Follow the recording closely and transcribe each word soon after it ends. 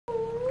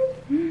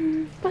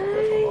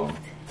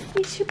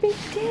It's your big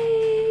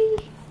day.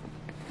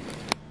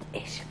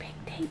 It's your big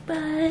day,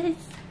 Buzz.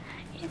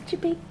 It's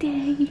your big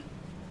day.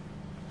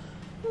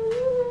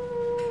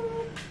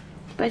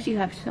 Buzz, you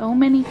have so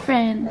many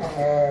friends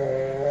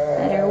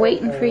that are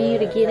waiting for you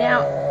to get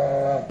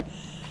out.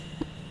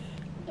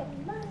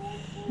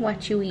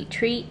 Watch you eat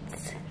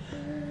treats.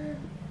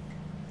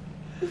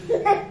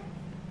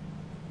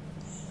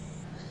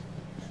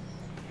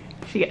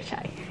 She got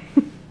shy.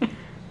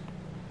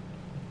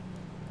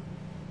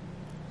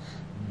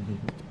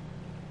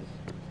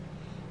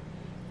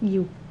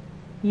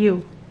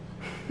 You.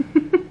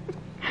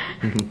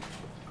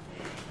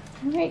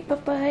 Alright,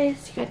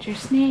 Bubba's. You got your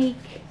snake.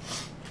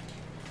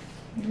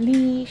 Your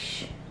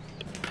leash.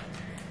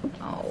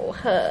 Oh,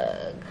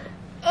 hug.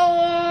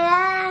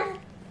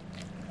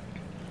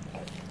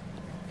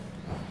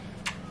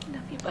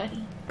 Love you,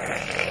 buddy.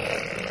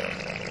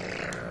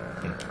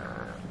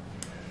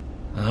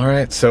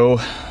 Alright, so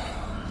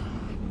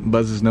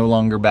Buzz is no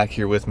longer back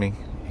here with me.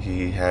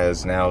 He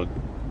has now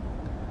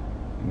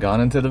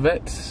gone into the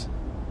vets.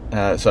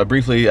 So I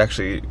briefly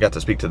actually got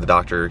to speak to the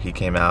doctor. He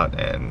came out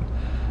and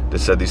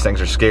just said these things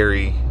are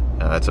scary.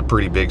 It's a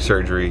pretty big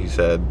surgery, he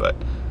said, but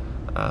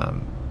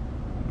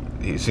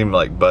he seemed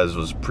like Buzz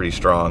was pretty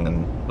strong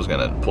and was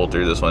gonna pull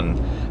through this one.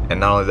 And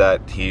not only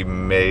that, he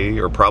may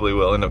or probably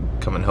will end up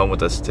coming home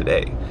with us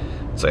today.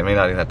 So he may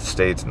not even have to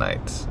stay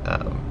tonight,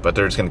 but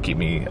they're just gonna keep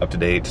me up to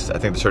date. I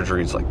think the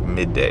surgery is like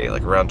midday,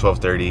 like around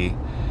 12:30.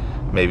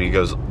 Maybe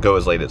go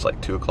as late as like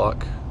 2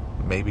 o'clock,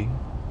 maybe,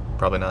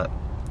 probably not.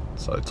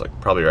 So it's like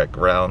probably like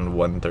around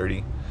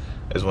 1:30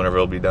 is whenever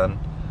it'll be done,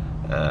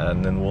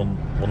 and then we'll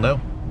know.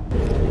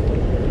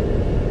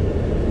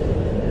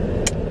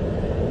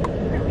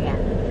 Where we at?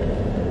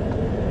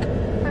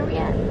 Where we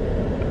at?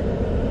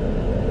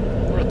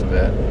 We're at the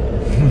vet.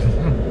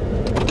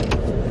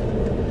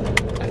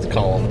 I have to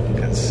call him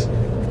because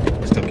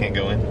I still can't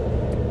go in.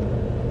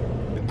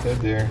 Good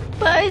there.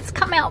 Buzz,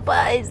 come out,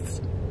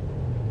 Buzz.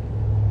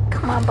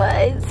 Come on,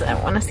 Buzz. I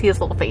want to see his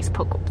little face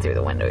poke up through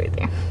the window right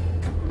there.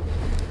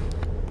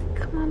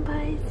 Come on,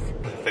 Buzz.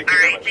 Thank you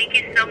very much. Thank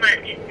you so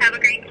much. Have a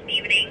great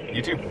evening.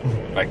 You too.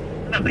 Bye.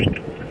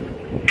 Bye-bye.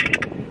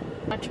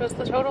 How much was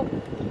the total?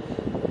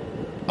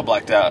 I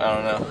blacked out. I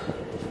don't know.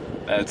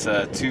 It's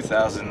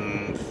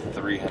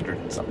 2,300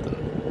 and something.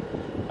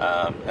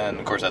 And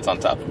of course that's on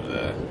top of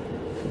the.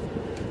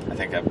 I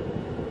think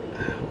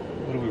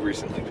what did we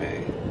recently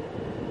pay?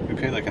 We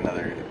paid like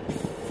another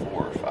 400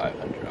 or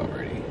 500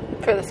 already.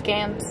 For the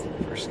scans?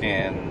 For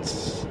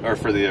scans, or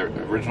for the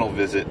original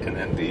visit, and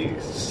then the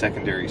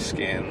secondary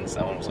scans.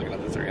 That one was like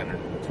another 300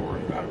 or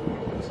 400. I don't know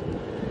what it was.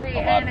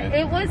 And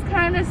it was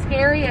kind of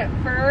scary at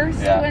first.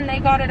 When they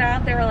got it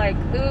out. They were like,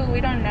 ooh,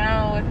 we don't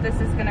know if this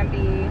is going to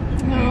be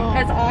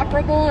as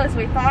operable as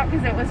we thought,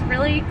 because it was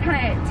really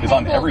kind of it's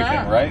on everything,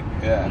 up. Right?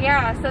 Yeah.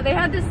 Yeah, so they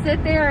had to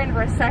sit there and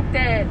resect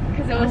it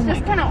because it was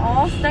just kind of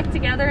all stuck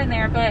together in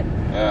there. But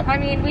I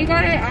mean, we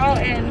got it out,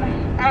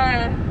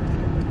 and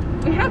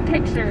we have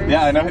pictures.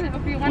 Yeah, I know.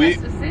 If you want us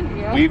to send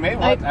you. We may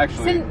want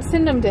actually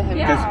send them to him.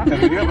 Yeah. Because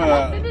we have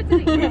a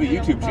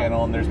YouTube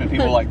channel, and there's been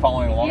people like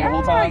following along the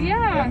whole time.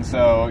 Yeah. And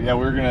so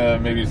we're gonna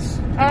maybe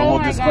give a little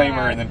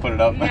disclaimer and then put it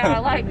up. Yeah,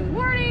 like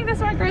warning, this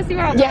might gross you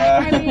out.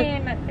 Yeah. I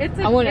mean, it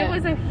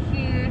was a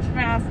huge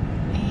mess.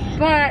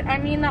 But I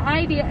mean, the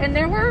idea, and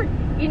there were,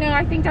 you know,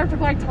 I think Dr.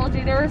 Black told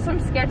you there were some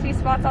sketchy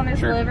spots on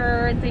his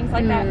liver and things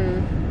like that.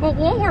 But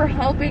what we're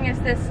hoping is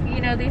this, you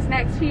know, these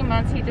next few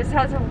months, he just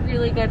has a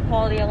really good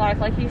quality of life.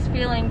 Like, he's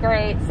feeling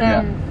great.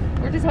 So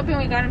we're just hoping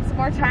we got him some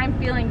more time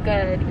feeling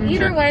good.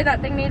 Either way, that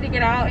thing needed to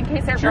get out in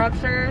case it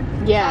ruptured.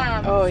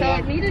 Yeah. So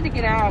it needed to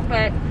get out.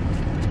 But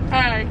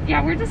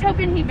yeah, we're just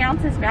hoping he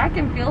bounces back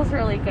and feels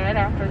really good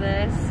after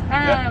this.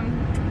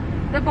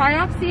 The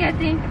biopsy, I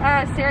think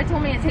Sarah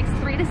told me it takes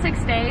 3 to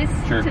 6 days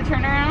to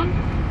turn around.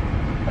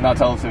 And not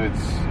tell us if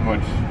it's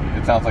much.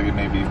 It sounds like it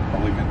may be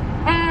malignant.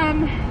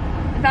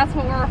 That's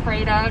what we're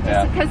afraid of.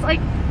 Just because, like,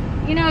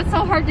 you know, it's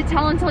so hard to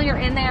tell until you're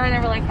in there, and they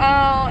were like,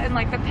 oh, and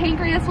like the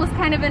pancreas was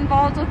kind of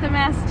involved with the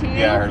mess too.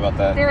 Yeah, I heard about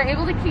that. They were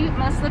able to keep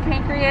most of the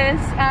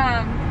pancreas.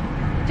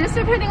 Just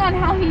depending on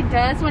how he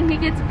does when he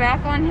gets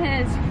back on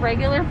his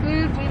regular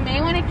food, we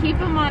may want to keep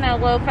him on a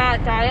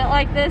low-fat diet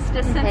like this,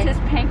 just since his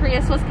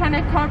pancreas was kind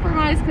of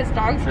compromised, because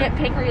dogs get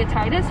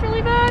pancreatitis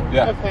really bad.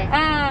 Yeah. Okay.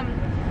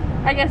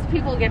 I guess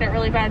people get it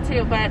really bad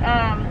too, but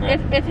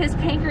if his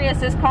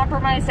pancreas is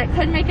compromised, it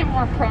could make him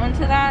more prone to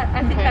that.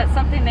 I think that's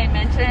something they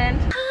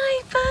mentioned.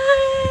 Hi,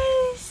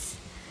 Buzz.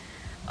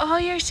 Oh,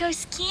 you're so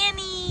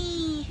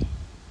skinny.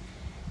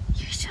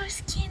 You're so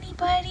skinny,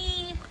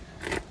 buddy.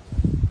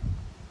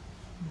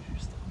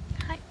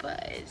 Hi,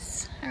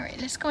 Buzz. All right,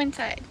 let's go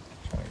inside.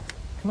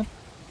 Come on.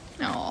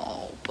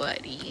 Oh,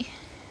 buddy.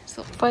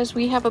 So, Buzz,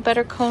 we have a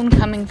better cone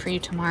coming for you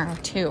tomorrow,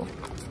 too.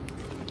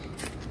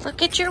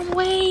 Look at your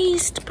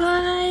waist,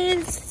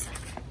 Buzz.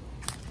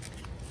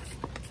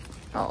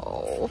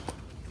 Oh.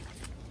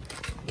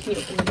 Can you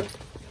open the door?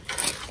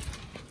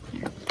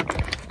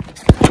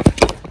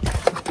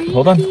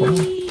 Hold on.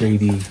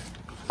 Brady.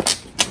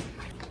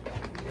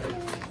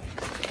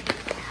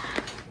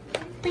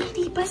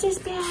 Brady, Buzz is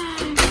back.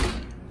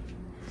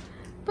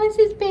 Buzz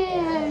is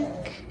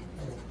back.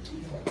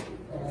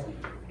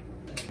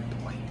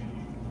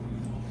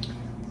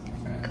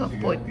 Good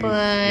boy,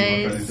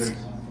 Buzz.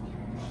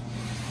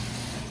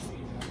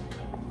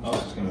 I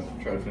was just gonna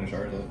try to finish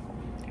ours up.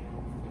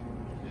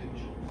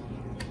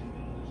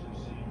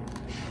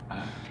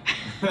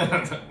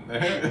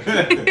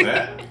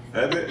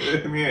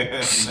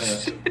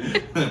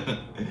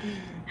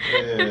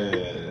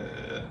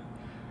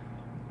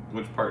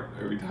 Which part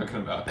are we talking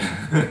about?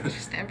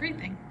 Just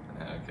everything.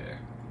 Okay.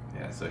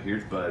 Yeah, so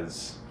here's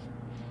Buzz.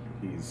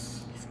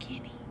 He's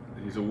skinny.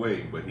 He's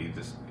awake, but he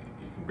can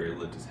barely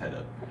lift his head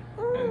up.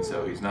 And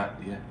so he's not,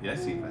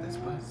 yes, that's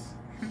Buzz.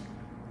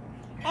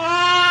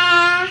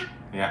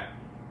 Yeah.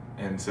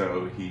 And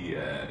so he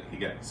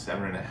got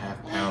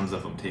 7.5 pounds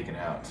of them taken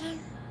out.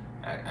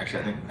 Actually,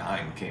 I think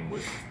 9 came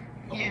with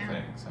the whole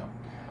thing. So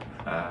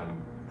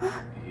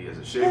he has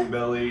a shaved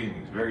belly and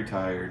he's very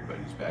tired, but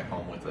he's back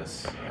home with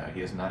us. He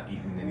has not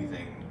eaten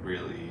anything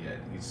really yet.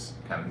 He's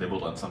kind of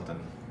nibbled on something,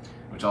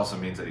 which also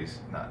means that he's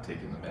not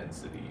taking the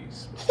meds that he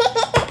used.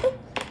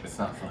 It's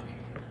not funny.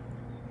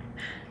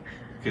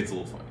 It's a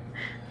little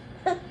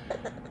funny.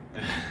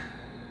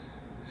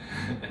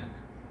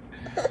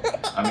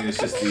 I mean, it's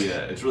just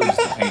it's really just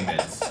the pain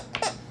meds.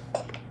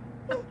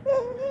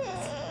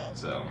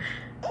 So,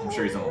 I'm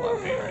sure he's in a lot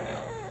of pain right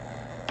now.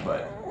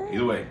 But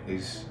either way,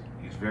 he's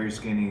very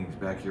skinny. He's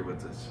back here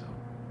with us. So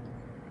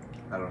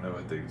I don't know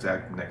what the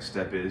exact next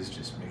step is.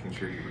 Just making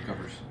sure he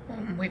recovers.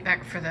 We'll wait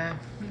back for the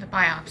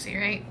biopsy,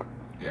 right?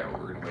 Yeah,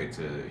 we're gonna wait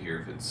to hear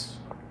if it's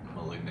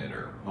malignant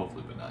or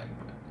hopefully benign.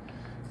 But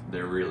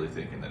they're really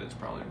thinking that it's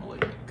probably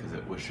malignant because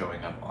it was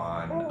showing up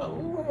on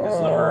his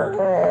liver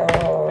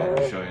and it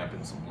was showing up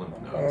in some lymph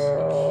nodes,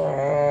 which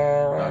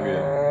not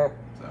good.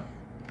 So.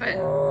 But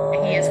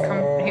he is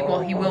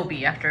he will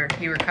be after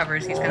he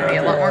recovers. He's going to be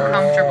a lot more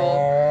comfortable.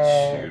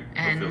 Shoot,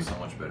 and he'll feel so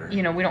much better.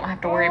 You know, we don't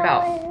have to worry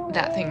about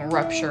that thing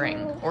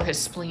rupturing or his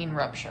spleen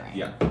rupturing.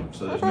 Yeah.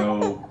 So there's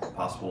no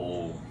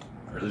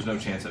there's no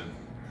chance of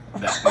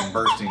that thing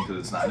bursting because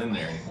it's not in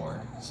there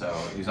anymore. So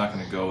he's not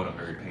going to go in a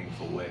very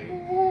painful way,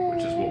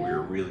 which is what we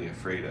were really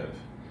afraid of.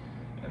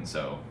 And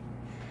so,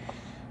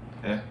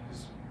 yeah,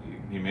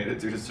 he made it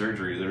through the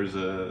surgery.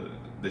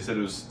 They said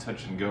it was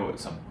touch and go at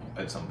some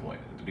point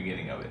at the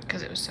beginning of it.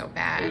 Because it was so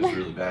bad. It was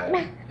really bad.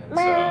 And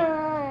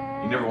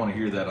so you never want to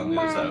hear that on the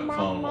other side of the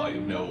phone while you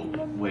have no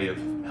way of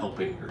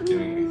helping or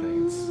doing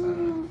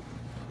anything.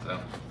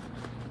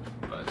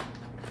 But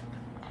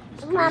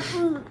he's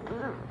good.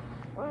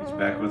 He's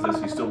back with us.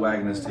 He's still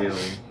wagging his tail.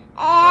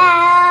 But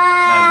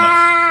not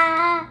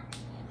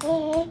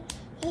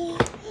as much.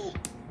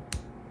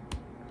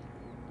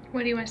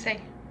 What do you want to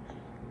say?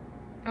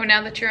 Oh,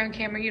 now that you're on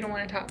camera, you don't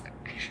want to talk.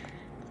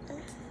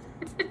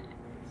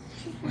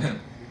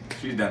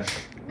 She's done.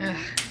 Ugh.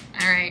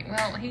 All right,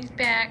 well, he's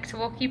back, so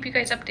we'll keep you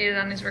guys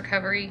updated on his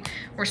recovery.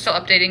 We're still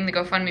updating the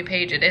GoFundMe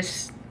page. It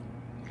is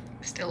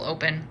still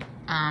open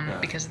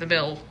because the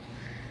bill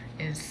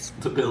is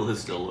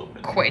still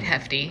open. Quite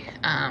hefty,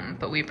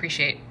 but we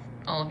appreciate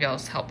all of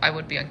y'all's help. I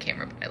would be on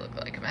camera, but I look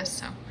like a mess,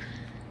 so.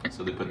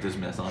 So they put this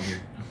mess on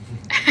here.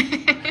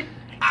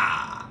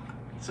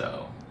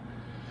 So,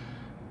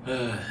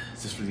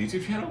 is this for the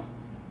YouTube channel?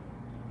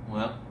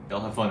 Well,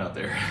 y'all have fun out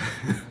there.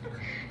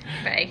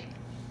 Bye.